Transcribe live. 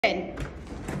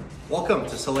Welcome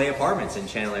to Soleil Apartments in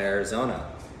Chandler,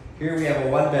 Arizona. Here we have a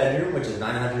one bedroom, which is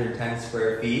 910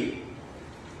 square feet.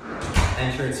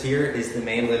 Entrance here is the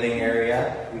main living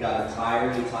area. We got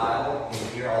entirely tile in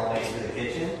here all the way into the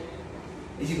kitchen.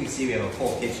 As you can see, we have a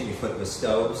full kitchen equipped with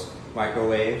stoves,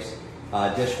 microwaves,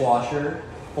 dishwasher,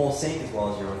 full sink, as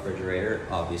well as your refrigerator,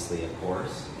 obviously, of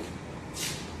course.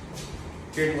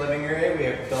 Here in the living area, we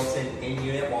have built-in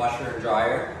in-unit washer and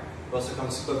dryer. It also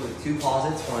comes equipped with two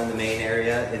closets, one in the main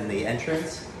area in the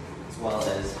entrance, as well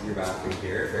as your bathroom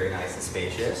here, very nice and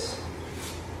spacious.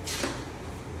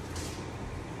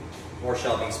 More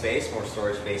shelving space, more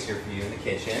storage space here for you in the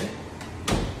kitchen.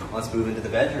 Let's move into the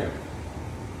bedroom.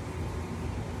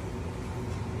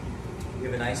 We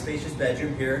have a nice spacious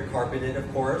bedroom here, carpeted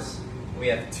of course. We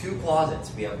have two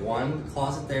closets. We have one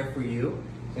closet there for you,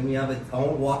 and we have an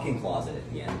own walk-in closet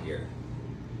at the end here.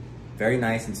 Very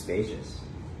nice and spacious.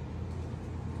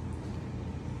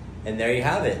 And there you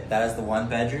have it. That is the one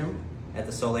bedroom at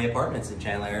the Soleil Apartments in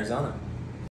Chandler, Arizona.